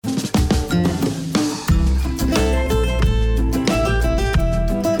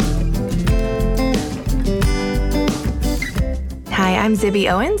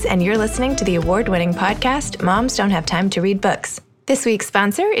Zibby Owens, and you're listening to the award-winning podcast, Moms Don't Have Time to Read Books. This week's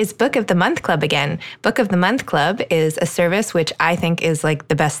sponsor is Book of the Month Club again. Book of the Month Club is a service which I think is like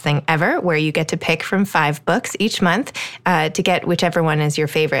the best thing ever, where you get to pick from 5 books each month to get whichever one is your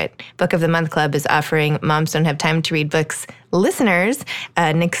favorite. Book of the Month Club is offering Moms Don't Have Time to Read Books listeners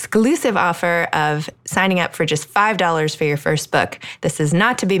an exclusive offer of signing up for just $5 for your first book. This is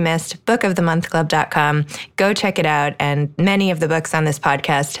not to be missed. bookofthemonthclub.com. Go check it out. And many of the books on this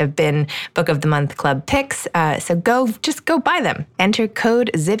podcast have been Book of the Month Club picks. So go buy them. Enter code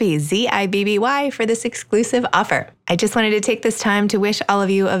ZIBBY, Z-I-B-B-Y, for this exclusive offer. I just wanted to take this time to wish all of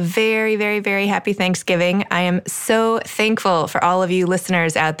you a very, very, very happy Thanksgiving. I am so thankful for all of you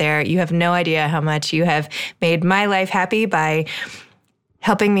listeners out there. You have no idea how much you have made my life happy by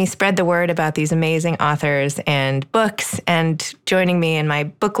helping me spread the word about these amazing authors and books and joining me in my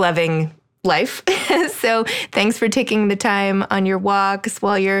book-loving life. So thanks for taking the time on your walks,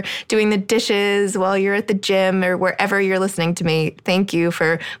 while you're doing the dishes, while you're at the gym, or wherever you're listening to me. Thank you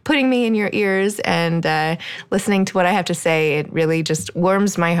for putting me in your ears and listening to what I have to say. It really just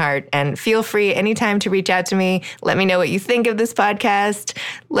warms my heart. And feel free anytime to reach out to me. Let me know what you think of this podcast.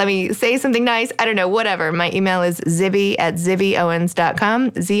 Let me say something nice. I don't know, whatever. My email is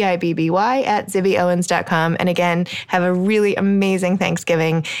zibby@zibbyowens.com, Z-I-B-B-Y @zibbyowens.com. And again, have a really amazing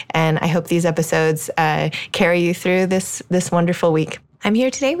Thanksgiving. And I hope these episodes carry you through this wonderful week. I'm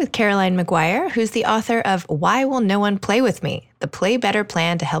here today with Caroline Maguire, who's the author of Why Will No One Play With Me? The Play Better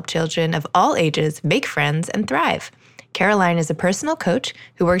Plan to Help Children of All Ages Make Friends and Thrive. Caroline is a personal coach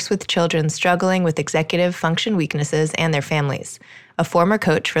who works with children struggling with executive function weaknesses and their families. A former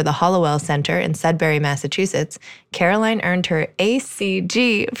coach for the Hollowell Center in Sudbury, Massachusetts, Caroline earned her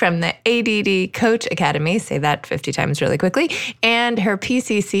ACG from the ADD Coach Academy, say that 50 times really quickly, and her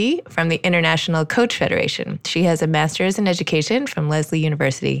PCC from the International Coach Federation. She has a master's in education from Lesley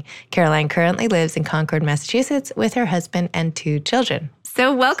University. Caroline currently lives in Concord, Massachusetts with her husband and 2 children.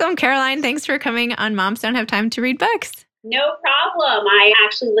 So welcome, Caroline. Thanks for coming on Moms Don't Have Time to Read Books. No problem. I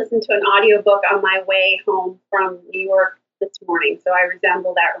actually listened to an audiobook on my way home from New York this morning, so I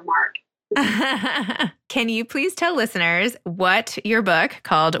resemble that remark. Can you please tell listeners what your book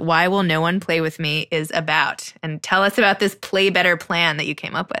called Why Will No One Play With Me is about? And tell us about this Play Better plan that you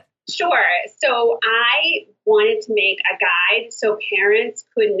came up with. Sure. So I wanted to make a guide so parents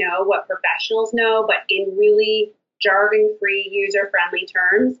could know what professionals know, but in really jargon-free, user-friendly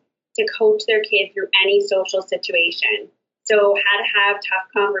terms, to coach their kid through any social situation. So how to have tough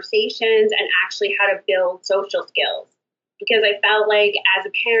conversations and actually how to build social skills. Because I felt like as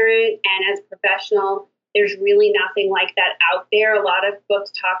a parent and as a professional, there's really nothing like that out there. A lot of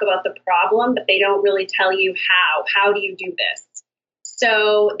books talk about the problem, but they don't really tell you how. How do you do this?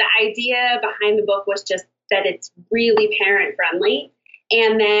 So the idea behind the book was just that it's really parent friendly.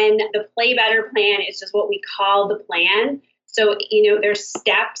 And then the Play Better plan is just what we call the plan. So, there's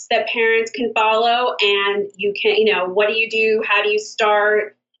steps that parents can follow, and you can, what do you do? How do you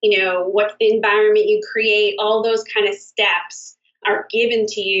start? What's the environment you create? All those kind of steps are given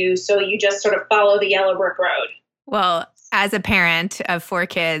to you. So you just sort of follow the yellow brick road. Well, as a parent of 4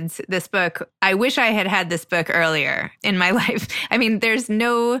 kids, this book, I wish I had had this book earlier in my life. I mean, there's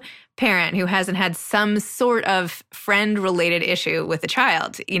no parent who hasn't had some sort of friend-related issue with a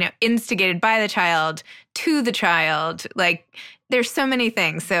child, instigated by the child, to the child. Like, there's so many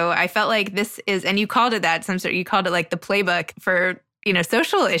things. So I felt like this is, and you called it that, you called it like the playbook for,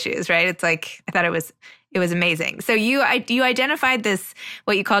 social issues, right? It's like, I thought it was amazing. So you identified this,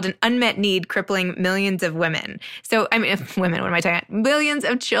 what you called an unmet need crippling millions of women. So, women, what am I talking about? Millions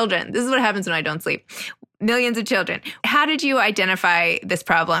of children. This is what happens when I don't sleep. Millions of children. How did you identify this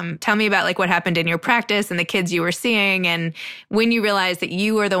problem? Tell me about what happened in your practice and the kids you were seeing, and when you realized that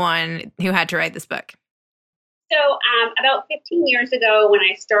you were the one who had to write this book. So about 15 years ago, when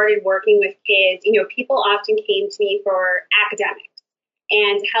I started working with kids, people often came to me for academics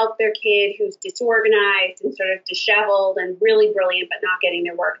and to help their kid who's disorganized and sort of disheveled and really brilliant, but not getting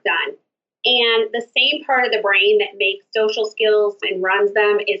their work done. And the same part of the brain that makes social skills and runs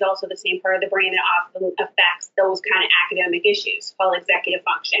them is also the same part of the brain that often affects those kind of academic issues, called executive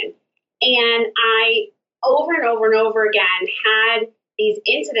function. And I, over and over and over again, had these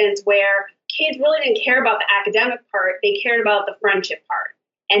incidents where kids really didn't care about the academic part, they cared about the friendship part.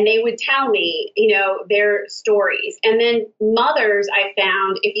 And they would tell me, their stories. And then mothers, I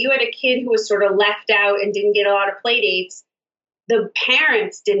found, if you had a kid who was sort of left out and didn't get a lot of play dates, the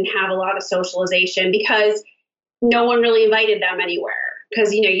parents didn't have a lot of socialization because no one really invited them anywhere.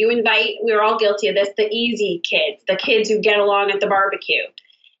 Because, you invite, we're all guilty of this, the easy kids, the kids who get along at the barbecue.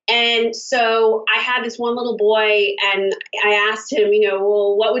 And so I had this one little boy, and I asked him,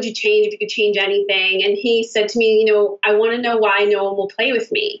 well, what would you change if you could change anything? And he said to me, I want to know why no one will play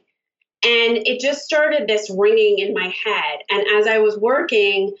with me. And it just started this ringing in my head. And as I was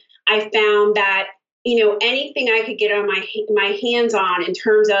working, I found that, anything I could get on my hands on in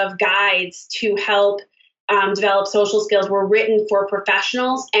terms of guides to help develop social skills were written for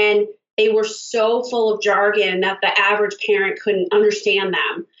professionals. And they were so full of jargon that the average parent couldn't understand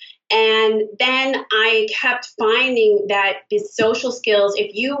them. And then I kept finding that the social skills,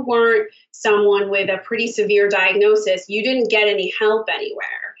 if you weren't someone with a pretty severe diagnosis, you didn't get any help anywhere.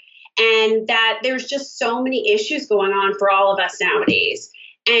 And that there's just so many issues going on for all of us nowadays.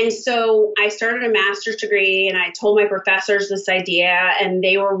 And so I started a master's degree, and I told my professors this idea, and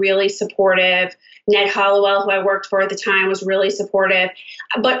they were really supportive. Ned Hollowell, who I worked for at the time, was really supportive.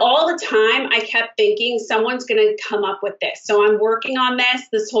 But all the time, I kept thinking someone's going to come up with this. So I'm working on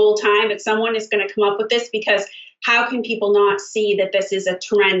this whole time, but someone is going to come up with this, because how can people not see that this is a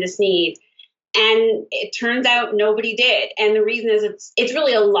tremendous need? And it turns out nobody did. And the reason is it's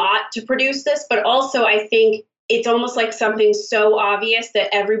really a lot to produce this, but also I think it's almost like something so obvious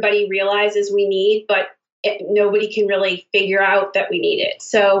that everybody realizes we need, but nobody can really figure out that we need it.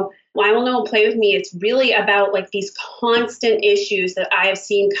 So Why Will No One Play With Me? It's really about like these constant issues that I have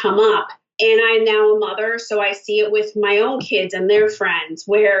seen come up. And I'm now a mother, so I see it with my own kids and their friends,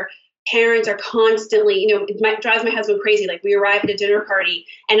 where parents are constantly, it drives my husband crazy. Like, we arrive at a dinner party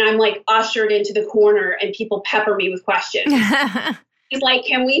and I'm like ushered into the corner and people pepper me with questions. He's like,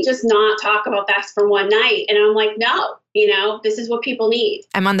 can we just not talk about that for one night? And I'm like, no, this is what people need.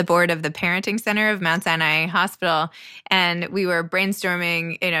 I'm on the board of the Parenting Center of Mount Sinai Hospital, and we were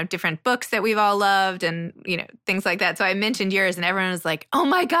brainstorming, different books that we've all loved and, things like that. So I mentioned yours, and everyone was like, oh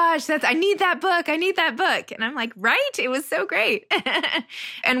my gosh, I need that book. I need that book. And I'm like, right? It was so great.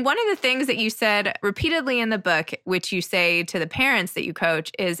 And one of the things that you said repeatedly in the book, which you say to the parents that you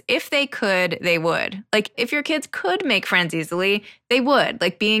coach, is if they could, they would. Like, if your kids could make friends easily, they would.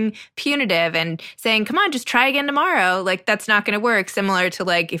 Like, being punitive and saying, come on, just try again tomorrow. Like, that's not going to work. Similar to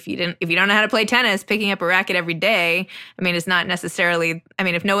like, if you don't know how to play tennis, picking up a racket every day, it's not necessarily,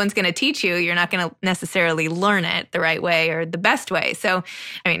 if no one's going to teach you, you're not going to necessarily learn it the right way or the best way. So,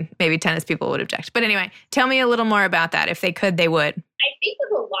 maybe tennis people would object. But anyway, tell me a little more about that. If they could, they would. I think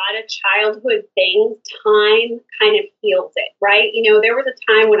with a lot of childhood things, time kind of heals it, right? There was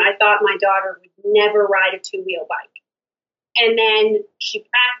a time when I thought my daughter would never ride a two-wheel bike. And then she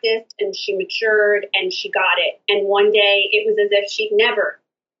practiced and she matured and she got it. And one day it was as if she'd never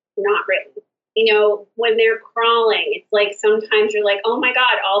not ridden. When they're crawling, it's like sometimes you're like, oh my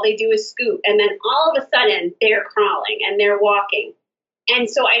God, all they do is scoot. And then all of a sudden they're crawling and they're walking. And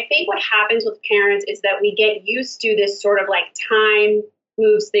so I think what happens with parents is that we get used to this sort of like time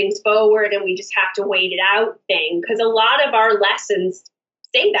moves things forward and we just have to wait it out thing. Because a lot of our lessons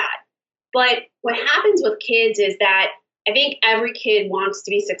say that. But what happens with kids is that I think every kid wants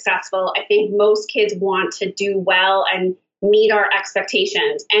to be successful. I think most kids want to do well and meet our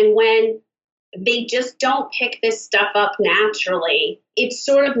expectations. And when they just don't pick this stuff up naturally, it's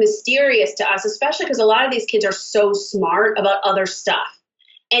sort of mysterious to us, especially because a lot of these kids are so smart about other stuff.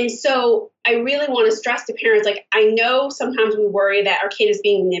 And so I really want to stress to parents, like, I know sometimes we worry that our kid is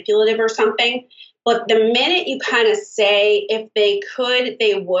being manipulative or something, but the minute you kind of say, if they could,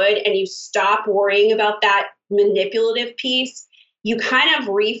 they would, and you stop worrying about that manipulative piece, you kind of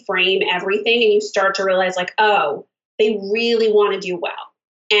reframe everything and you start to realize like, oh, they really want to do well.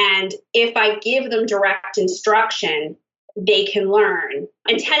 And if I give them direct instruction, they can learn.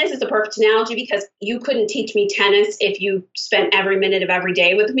 And tennis is the perfect analogy because you couldn't teach me tennis if you spent every minute of every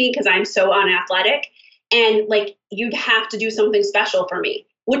day with me because I'm so unathletic. And like, you'd have to do something special for me,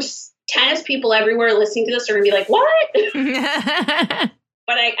 which tennis people everywhere listening to this are going to be like, what?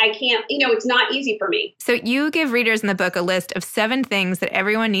 But I can't, it's not easy for me. So you give readers in the book a list of 7 things that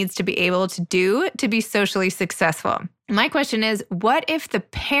everyone needs to be able to do to be socially successful. My question is, what if the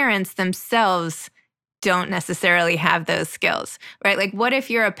parents themselves don't necessarily have those skills, right? Like, what if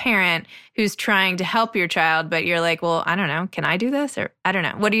you're a parent who's trying to help your child, but you're like, well, I don't know, can I do this? Or I don't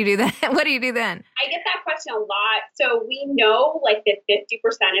know. What do you do then? What do you do then? I get that question a lot. So we know like that 50%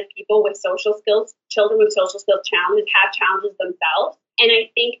 of people with social skills, children with social skills challenges have challenges themselves. And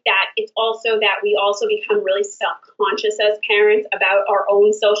I think that it's also that we also become really self-conscious as parents about our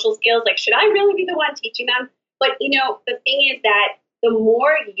own social skills. Like, should I really be the one teaching them? But, the thing is that the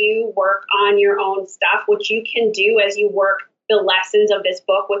more you work on your own stuff, which you can do as you work the lessons of this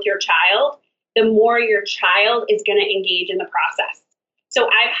book with your child, the more your child is going to engage in the process. So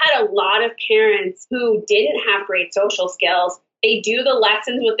I've had a lot of parents who didn't have great social skills they do the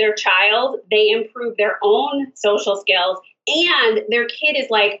lessons with their child, they improve their own social skills, and their kid is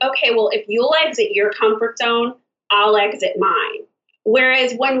like, okay, well, if you'll exit your comfort zone, I'll exit mine.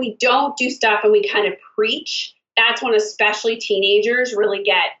 Whereas when we don't do stuff and we kind of preach, that's when especially teenagers really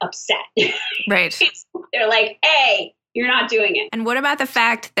get upset. Right. They're like, hey, you're not doing it. And what about the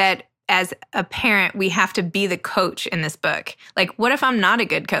fact that as a parent, we have to be the coach in this book? Like, what if I'm not a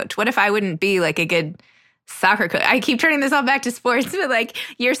good coach? What if I wouldn't be like a good soccer coach? I keep turning this all back to sports, but like,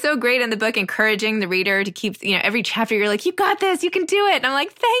 you're so great in the book encouraging the reader to keep, every chapter you're like, you got this, you can do it. And I'm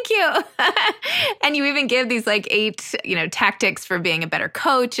like, thank you. And you even give these like 8, tactics for being a better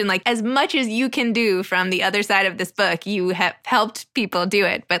coach. And like, as much as you can do from the other side of this book, you have helped people do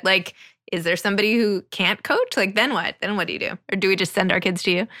it. But like, is there somebody who can't coach? Like, then what? Then what do you do? Or do we just send our kids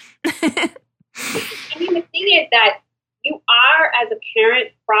to you? I mean, the thing is that you are, as a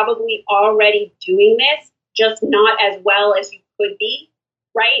parent, probably already doing this, just not as well as you could be,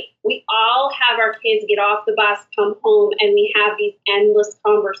 right? We all have our kids get off the bus, come home, and we have these endless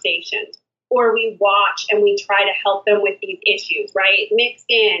conversations. Or we watch and we try to help them with these issues, right? Mixed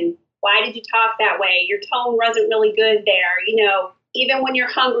in, why did you talk that way? Your tone wasn't really good there. Even when you're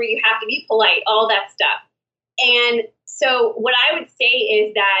hungry, you have to be polite, all that stuff. And so what I would say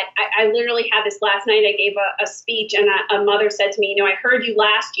is that I literally had this last night. I gave a speech, and a mother said to me, I heard you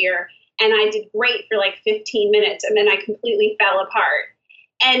last year, and I did great for like 15 minutes, and then I completely fell apart.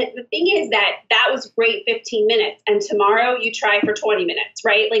 And the thing is that was great 15 minutes, and tomorrow you try for 20 minutes,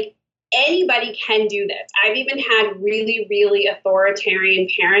 right? Like, anybody can do this. I've even had really, really authoritarian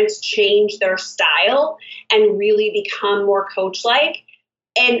parents change their style and really become more coach-like.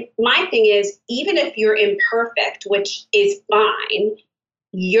 And my thing is, even if you're imperfect, which is fine,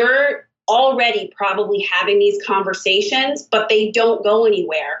 you're already probably having these conversations, but they don't go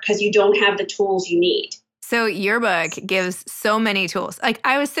anywhere because you don't have the tools you need. So your book gives so many tools. Like,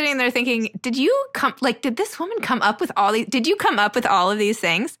 I was sitting there thinking, did this woman come up with all these? Did you come up with all of these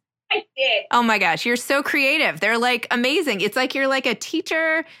things? I did. Oh my gosh, you're so creative. They're like amazing. It's like you're like a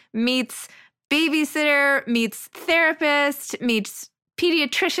teacher meets babysitter meets therapist meets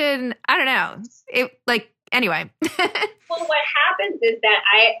pediatrician. I don't know. Anyway. Well, what happens is that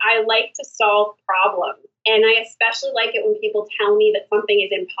I like to solve problems. And I especially like it when people tell me that something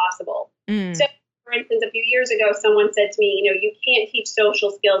is impossible. So, for instance, a few years ago, someone said to me, you can't teach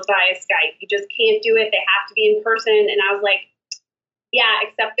social skills via Skype. You just can't do it. They have to be in person. And I was like, yeah,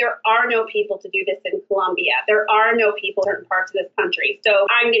 except there are no people to do this in Colombia. There are no people in certain parts of this country. So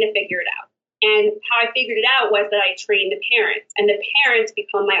I'm going to figure it out. And how I figured it out was that I trained the parents, and the parents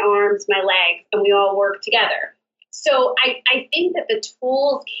become my arms, my legs, and we all work together. So I think that the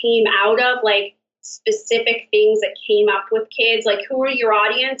tools came out of like specific things that came up with kids. Like, who are your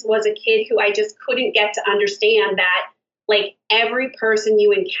audience was a kid who I just couldn't get to understand that like every person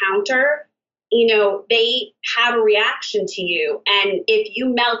you encounter, they have a reaction to you. And if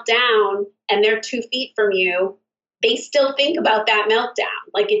you melt down and they're 2 feet from you, they still think about that meltdown.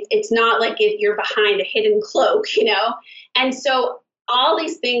 Like, it's not like if you're behind a hidden cloak, And so all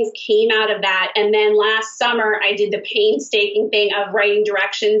these things came out of that. And then last summer, I did the painstaking thing of writing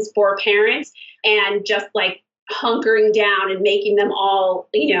directions for parents and just like hunkering down and making them all,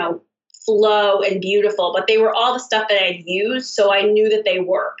 flow and beautiful. But they were all the stuff that I'd used, so I knew that they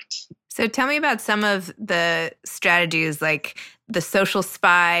worked. So tell me about some of the strategies, like the social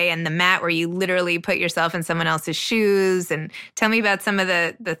spy and the mat where you literally put yourself in someone else's shoes. And tell me about some of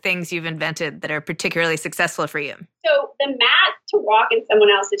the things you've invented that are particularly successful for you. So the mat to walk in someone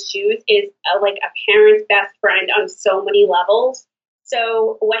else's shoes is like a parent's best friend on so many levels.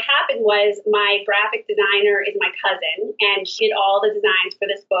 So what happened was my graphic designer is my cousin, and she did all the designs for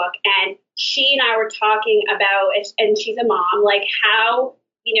this book. And she and I were talking about, and she's a mom, like how,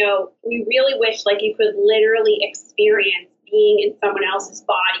 we really wish like you could literally experience being in someone else's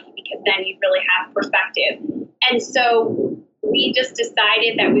body, because then you really have perspective. And so we just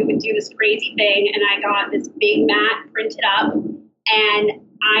decided that we would do this crazy thing, and I got this big mat printed up, and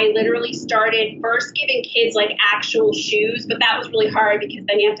I literally started first giving kids like actual shoes, but that was really hard because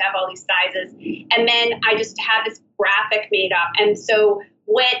then you have to have all these sizes. And then I just had this graphic made up. And so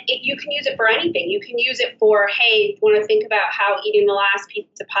you can use it for anything. You can use it for, hey, you want to think about how eating the last piece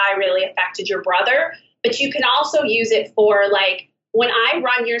of pie really affected your brother. But you can also use it for like, when I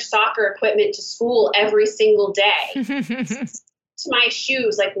run your soccer equipment to school every single day, to my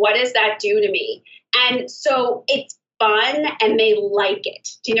shoes, like what does that do to me? And so it's fun and they like it.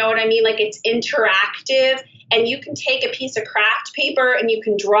 Do you know what I mean? Like, it's interactive, and you can take a piece of craft paper and you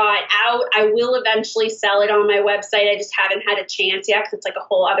can draw it out. I will eventually sell it on my website. I just haven't had a chance yet because it's like a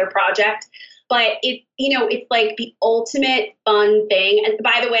whole other project. but it's like the ultimate fun thing. And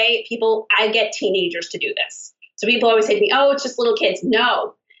by the way, I get teenagers to do this. So people always say to me, oh, it's just little kids.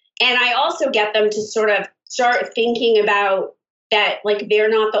 No. And I also get them to sort of start thinking about that, like they're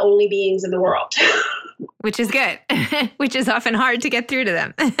not the only beings in the world. Which is good, which is often hard to get through to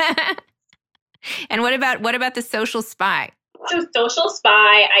them. And what about the social spy? So social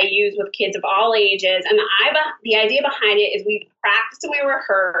spy I use with kids of all ages. And the idea behind it is we practice and we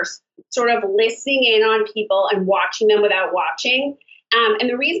rehearse sort of listening in on people and watching them without watching. And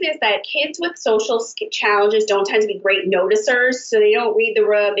the reason is that kids with social challenges don't tend to be great noticers. So they don't read the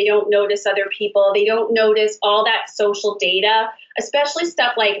room. They don't notice other people. They don't notice all that social data, especially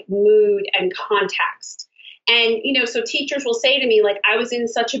stuff like mood and context. And, so teachers will say to me, like, I was in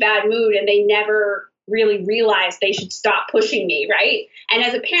such a bad mood, and they never really realized they should stop pushing me, right? And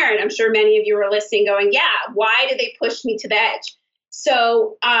as a parent, I'm sure many of you are listening going, yeah, why did they push me to the edge?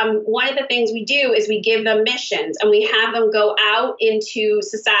 So one of the things we do is we give them missions, and we have them go out into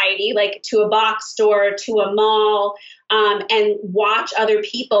society, like to a box store, to a mall, and watch other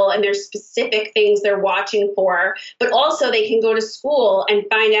people, and there's specific things they're watching for. But also they can go to school and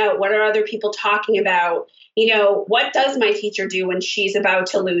find out, what are other people talking about? What does my teacher do when she's about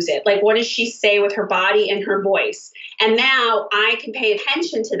to lose it? Like, what does she say with her body and her voice? And now I can pay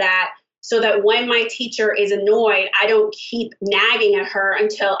attention to that, so that when my teacher is annoyed, I don't keep nagging at her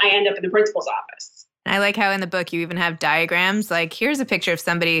until I end up in the principal's office. I like how in the book you even have diagrams. Like, here's a picture of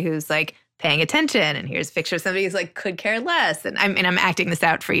somebody who's like paying attention, and here's a picture of somebody who's like could care less. And I'm acting this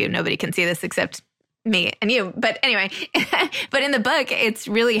out for you. Nobody can see this except me and you. But anyway, but in the book, it's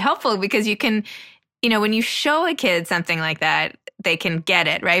really helpful because you can, when you show a kid something like that, they can get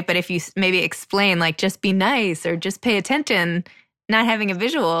it, right? But if you maybe explain, like, just be nice or just pay attention, not having a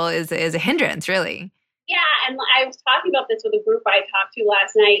visual is a hindrance, really. Yeah, and I was talking about this with a group I talked to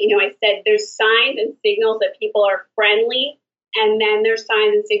last night. I said there's signs and signals that people are friendly, and then there's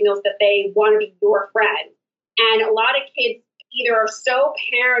signs and signals that they want to be your friend. And a lot of kids either are so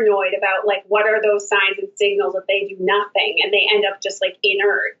paranoid about, like, what are those signs and signals, that they do nothing and they end up just like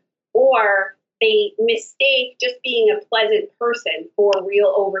inert, or they mistake just being a pleasant person for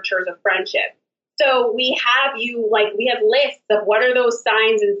real overtures of friendship. So we have lists of what are those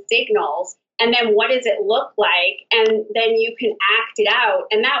signs and signals, and then what does it look like? And then you can act it out.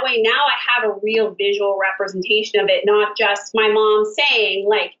 And that way now I have a real visual representation of it, not just my mom saying,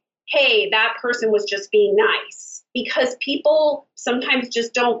 like, hey, that person was just being nice. Because people sometimes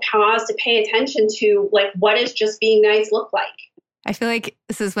just don't pause to pay attention to, like, what does just being nice look like? I feel like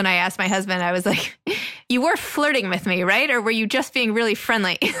this is when I asked my husband, I was like, you were flirting with me, right? Or were you just being really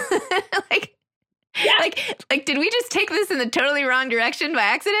friendly? Yeah. Like, did we just take this in the totally wrong direction by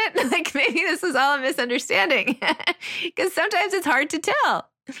accident? Like, maybe this was all a misunderstanding. Because sometimes it's hard to tell.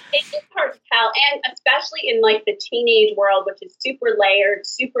 It is hard to tell. And especially in, like, the teenage world, which is super layered,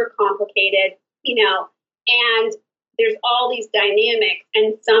 super complicated, and there's all these dynamics,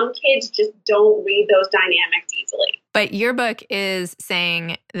 and some kids just don't read those dynamics easily. But your book is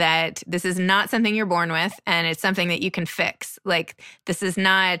saying that this is not something you're born with, and it's something that you can fix. Like, this is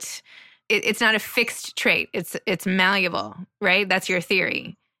not, it's not a fixed trait. It's malleable, right? That's your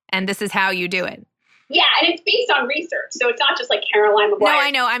theory. And this is how you do it. Yeah, and it's based on research. So it's not just like Caroline Maguire. No, I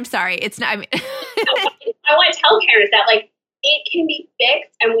know. I'm sorry. It's not. I want to tell parents that, like, it can be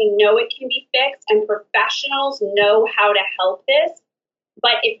fixed, and we know it can be fixed, and professionals know how to help this.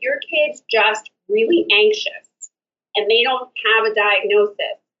 But if your kid's just really anxious and they don't have a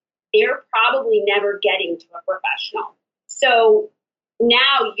diagnosis, they're probably never getting to a professional. So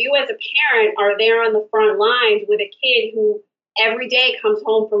now you as a parent are there on the front lines with a kid who every day comes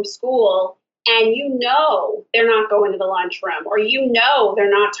home from school, and they're not going to the lunchroom, or they're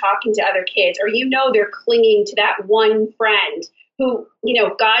not talking to other kids, or they're clinging to that one friend who,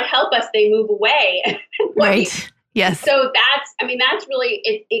 God help us, they move away. Right. Yes. So that's really,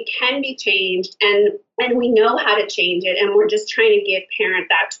 it can be changed, and we know how to change it, and we're just trying to give parents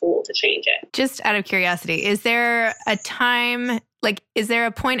that tool to change it. Just out of curiosity, is there a time, is there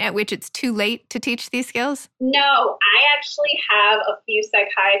a point at which it's too late to teach these skills? No, I actually have a few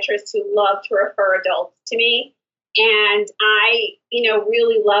psychiatrists who love to refer adults to me. And I,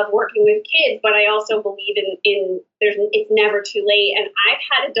 really love working with kids, but I also believe it's never too late. And I've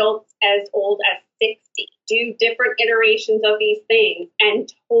had adults as old as 60 do different iterations of these things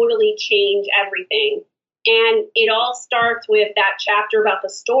and totally change everything. And it all starts with that chapter about the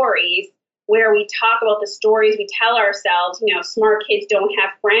stories, where we talk about the stories we tell ourselves, smart kids don't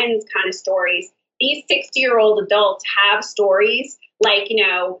have friends kind of stories. These 60-year-old adults have stories Like,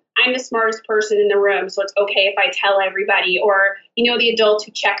 I'm the smartest person in the room, so it's okay if I tell everybody. Or, the adults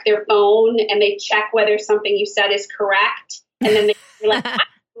who check their phone and they check whether something you said is correct. And then they're like,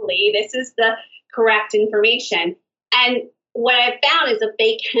 actually, this is the correct information. And what I've found is that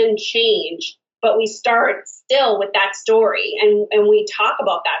they can change, but we start still with that story and we talk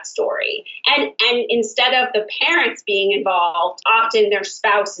about that story. And instead of the parents being involved, often their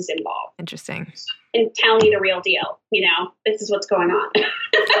spouse is involved. Interesting. And tell me the real deal. This is what's going on.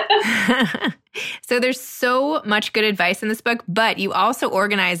 So there's so much good advice in this book, but you also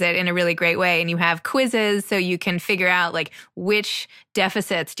organize it in a really great way. And you have quizzes so you can figure out like which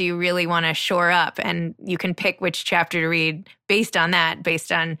deficits do you really want to shore up. And you can pick which chapter to read based on that,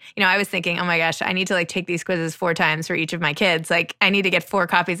 I was thinking, oh my gosh, I need to like take these quizzes 4 times for each of my kids. Like I need to get 4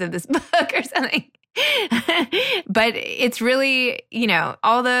 copies of this book or something. But it's really,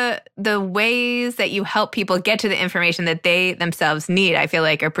 all the ways that you help people get to the information that they themselves need, I feel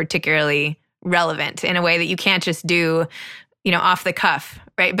like are particularly relevant in a way that you can't just do, off the cuff,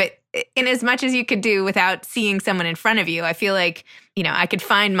 right? But in as much as you could do without seeing someone in front of you, I feel like, I could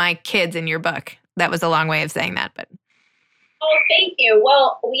find my kids in your book. That was a long way of saying that, but. Oh, thank you.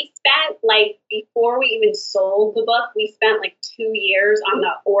 Well, we spent before we even sold the book, we spent 2 years on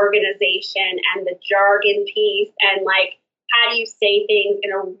the organization and the jargon piece and how do you say things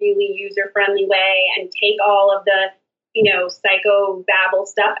in a really user-friendly way and take all of the, psycho-babble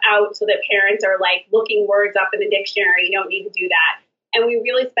stuff out so that parents are looking words up in the dictionary. You don't need to do that. And we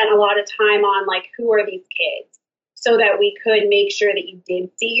really spent a lot of time on who are these kids so that we could make sure that you did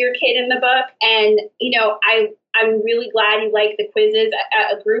see your kid in the book. And, I'm really glad you like the quizzes.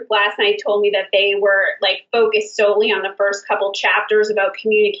 A group last night told me that they were focused solely on the first couple chapters about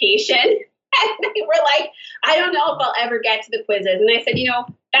communication. And they were like, I don't know if I'll ever get to the quizzes. And I said,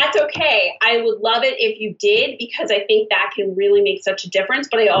 that's okay. I would love it if you did, because I think that can really make such a difference.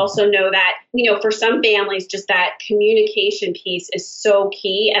 But I also know that, for some families, just that communication piece is so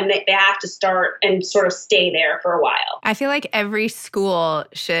key and they have to start and sort of stay there for a while. I feel like every school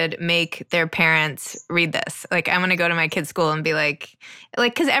should make their parents read this. I'm going to go to my kid's school and be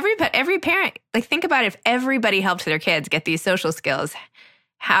because every parent, think about it, if everybody helped their kids get these social skills,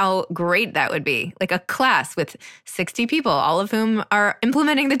 how great that would be. A class with 60 people, all of whom are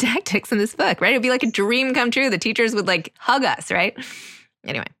implementing the tactics in this book, right? It'd be like a dream come true. The teachers would hug us, right?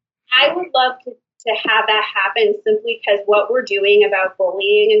 Anyway. I would love to have that happen simply because what we're doing about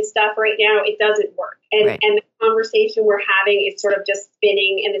bullying and stuff right now, it doesn't work. And, right. And the conversation we're having is sort of just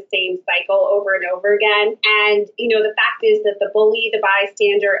spinning in the same cycle over and over again. And, the fact is that the bully, the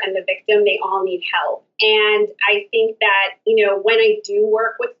bystander, and the victim, they all need help. And I think that, when I do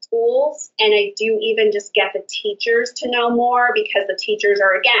work with schools and I do even just get the teachers to know more because the teachers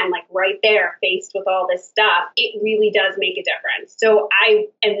are, again, right there faced with all this stuff, it really does make a difference. So I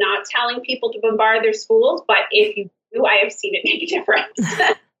am not telling people to bombard their schools, but if you do, I have seen it make a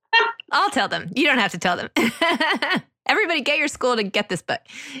difference. I'll tell them. You don't have to tell them. Everybody get your school to get this book.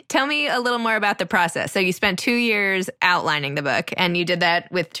 Tell me a little more about the process. So you spent 2 years outlining the book, and you did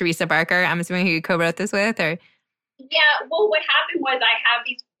that with Teresa Barker. I'm assuming who you co-wrote this with, or? Yeah, well, what happened was I have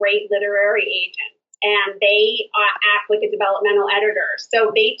these great literary agents, and they act like a developmental editor.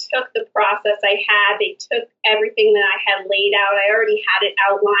 So they took the process I had, they took everything that I had laid out. I already had it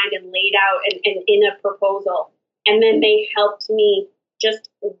outlined and laid out and in a proposal. And then they helped me just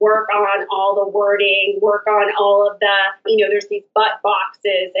work on all the wording, work on all of the, there's these but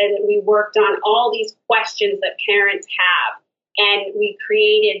boxes, and we worked on all these questions that parents have. And we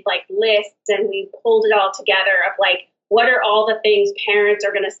created lists and we pulled it all together of what are all the things parents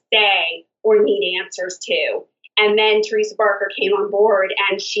are going to say or need answers to. And then Teresa Barker came on board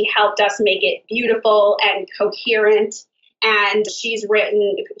and she helped us make it beautiful and coherent. And she's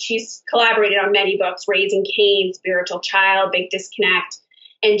collaborated on many books, Raising Cain, Spiritual Child, Big Disconnect.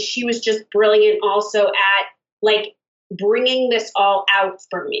 And she was just brilliant also at bringing this all out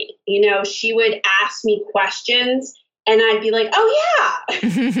for me. She would ask me questions and I'd be like, oh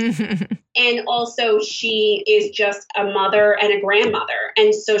yeah. And also she is just a mother and a grandmother.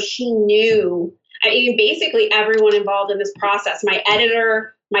 And so she knew, basically everyone involved in this process, my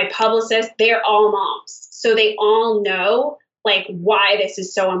editor, my publicist, they're all moms. So they all know why this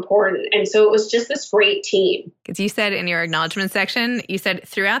is so important. And so it was just this great team. Because you said in your acknowledgement section, you said,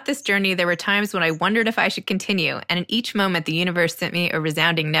 throughout this journey, there were times when I wondered if I should continue. And in each moment, the universe sent me a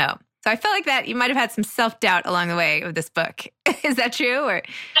resounding no. So I felt like that you might have had some self-doubt along the way of this book. Is that true? Or?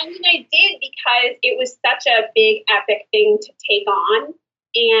 I did, because it was such a big, epic thing to take on.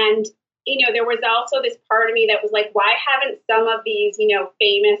 And, there was also this part of me that was why haven't some of these,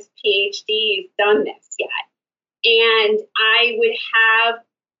 famous PhDs done this yet? And I would have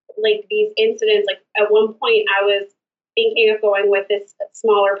like these incidents. Like at one point I was thinking of going with this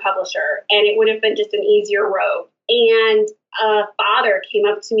smaller publisher, and it would have been just an easier road. And a father came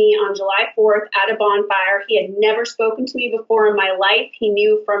up to me on July 4th at a bonfire. He had never spoken to me before in my life. He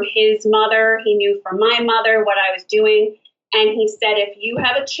knew from his mother, he knew from my mother what I was doing. And he said, if you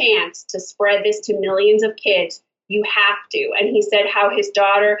have a chance to spread this to millions of kids, you have to. And he said how his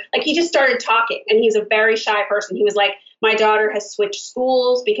daughter, like he just started talking, and he's a very shy person. He was like, my daughter has switched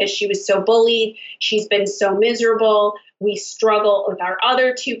schools because she was so bullied. She's been so miserable. We struggle with our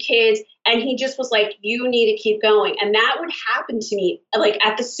other two kids. And he just was like, you need to keep going. And that would happen to me, like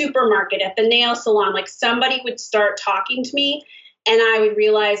at the supermarket, at the nail salon, like somebody would start talking to me, and I would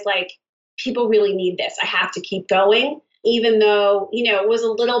realize like people really need this. I have to keep going, even though, it was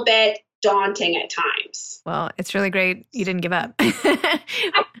a little bit daunting at times. Well, it's really great you didn't give up. I'm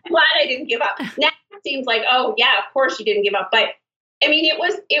glad I didn't give up. Now it seems like, oh yeah, of course you didn't give up. But I mean, it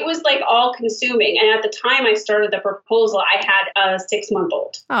was like all consuming. And at the time I started the proposal, I had a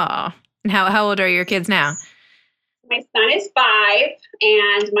 6-month-old. Oh, and how old are your kids now? My son is 5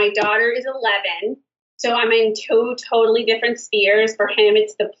 and my daughter is 11. So I'm in two totally different spheres. For him,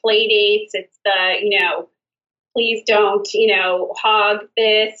 it's the play dates. It's the, please don't, hog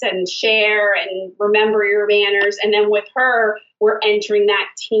this and share and remember your manners. And then with her, we're entering that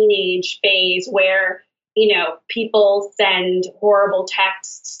teenage phase where, people send horrible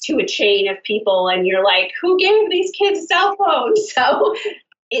texts to a chain of people and you're like, who gave these kids cell phones? So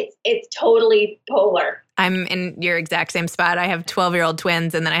it's totally polar. I'm in your exact same spot. I have 12-year-old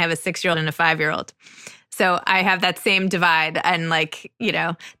twins, and then I have a 6-year-old and a 5-year-old. So I have that same divide, and like,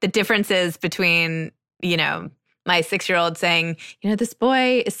 the differences between, my 6-year-old saying, this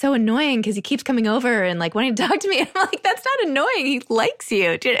boy is so annoying because he keeps coming over and like wanting to talk to me. And I'm like, that's not annoying. He likes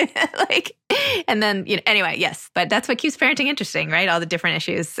you. Like, and then, anyway, yes. But that's what keeps parenting interesting, right? All the different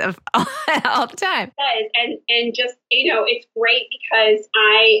issues of all the time. It does. And just, it's great because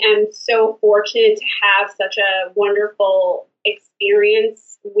I am so fortunate to have such a wonderful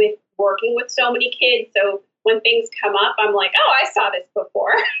experience with working with so many kids. So when things come up, I'm like, oh, I saw this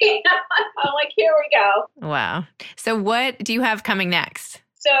before. I'm like, here we go. Wow. So what do you have coming next?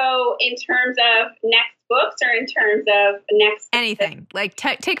 So in terms of next books, or in terms of next... Anything. Like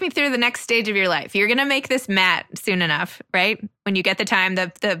take me through the next stage of your life. You're going to make this mat soon enough, right? When you get the time,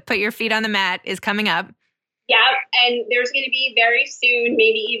 the put your feet on the mat is coming up. Yeah. And there's going to be very soon,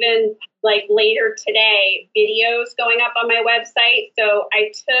 maybe even like later today, videos going up on my website. So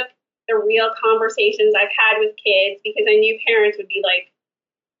I took the real conversations I've had with kids, because I knew parents would be like,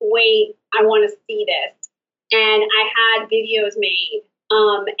 wait, I want to see this. And I had videos made,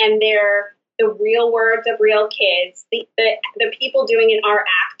 and they're the real words of real kids. The people doing it are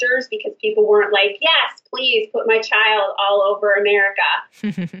actors, because people weren't like, yes, please put my child all over America.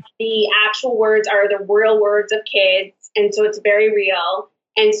 The actual words are the real words of kids. And so it's very real.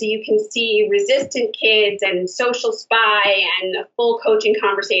 And so you can see resistant kids and social spy and a full coaching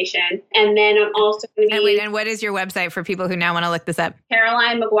conversation. And then I'm also going to be... And what is your website for people who now want to look this up?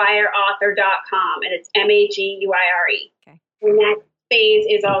 CarolineMaguireAuthor.com, and it's Maguire. Okay. The next phase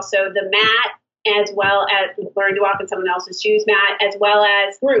is also the mat, as well as learn to walk in someone else's shoes mat, as well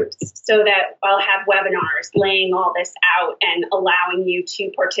as groups, so that I'll have webinars laying all this out and allowing you to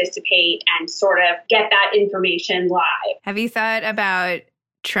participate and sort of get that information live. Have you thought about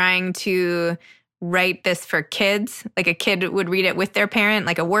trying to write this for kids? Like a kid would read it with their parent,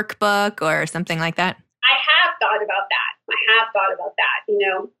 like a workbook or something like that? I have thought about that.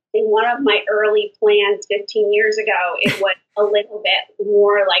 In one of my early plans 15 years ago, it was a little bit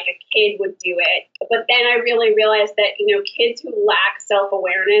more like a kid would do it. But then I really realized that, kids who lack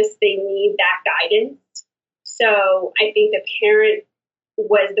self-awareness, they need that guidance. So I think the parent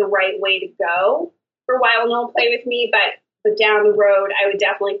was the right way to go for While No One Play With Me, but down the road, I would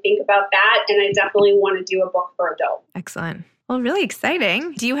definitely think about that. And I definitely want to do a book for adults. Excellent. Well, really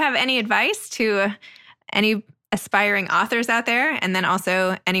exciting. Do you have any advice to any aspiring authors out there? And then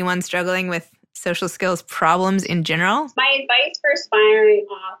also anyone struggling with social skills problems in general? My advice for aspiring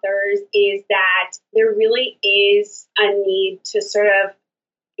authors is that there really is a need to sort of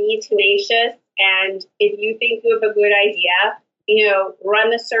be tenacious. And if you think you have a good idea, run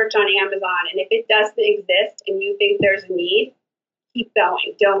the search on Amazon. And if it doesn't exist and you think there's a need, keep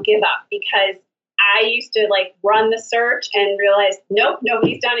going. Don't give up. Because I used to run the search and realize, nope,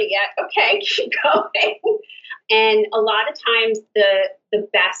 nobody's done it yet. Okay, keep going. And a lot of times the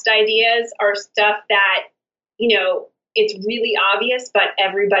best ideas are stuff that, it's really obvious, but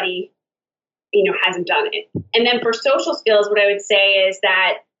everybody, hasn't done it. And then for social skills, what I would say is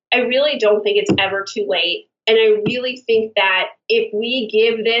that I really don't think it's ever too late. And I really think that if we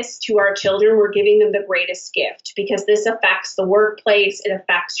give this to our children, we're giving them the greatest gift, because this affects the workplace. It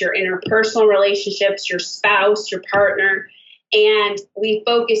affects your interpersonal relationships, your spouse, your partner. And we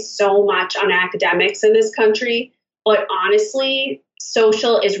focus so much on academics in this country. But honestly,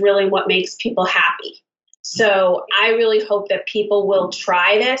 social is really what makes people happy. So I really hope that people will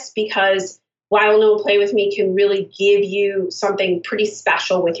try this, because Why Will No One Play With Me can really give you something pretty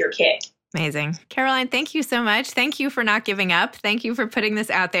special with your kid. Amazing. Caroline, thank you so much. Thank you for not giving up. Thank you for putting this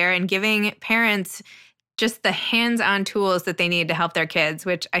out there and giving parents just the hands-on tools that they need to help their kids,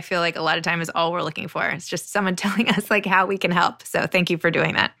 which I feel like a lot of time is all we're looking for. It's just someone telling us like how we can help. So thank you for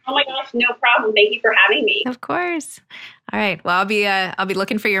doing that. Oh my gosh, no problem. Thank you for having me. Of course. All right. Well, I'll be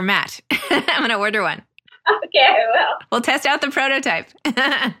looking for your mat. I'm going to order one. Okay, I will. We'll test out the prototype.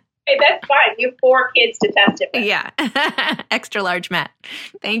 Hey, that's fine. You have 4 kids to test it with. Yeah. Extra large mat.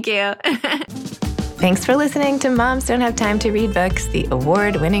 Thank you. Thanks for listening to Moms Don't Have Time to Read Books, the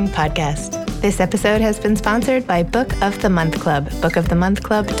award-winning podcast. This episode has been sponsored by Book of the Month Club.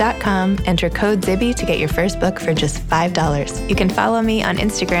 bookofthemonthclub.com. Enter code ZIBBY to get your first book for just $5. You can follow me on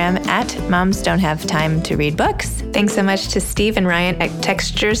Instagram at Moms Don't Have Time to Read Books. Thanks so much to Steve and Ryan at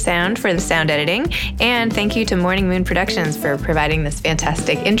Texture Sound for the sound editing. And thank you to Morning Moon Productions for providing this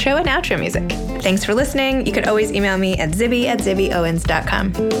fantastic intro and outro music. Thanks for listening. You could always email me at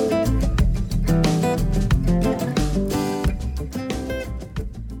zibby@zibbyowens.com.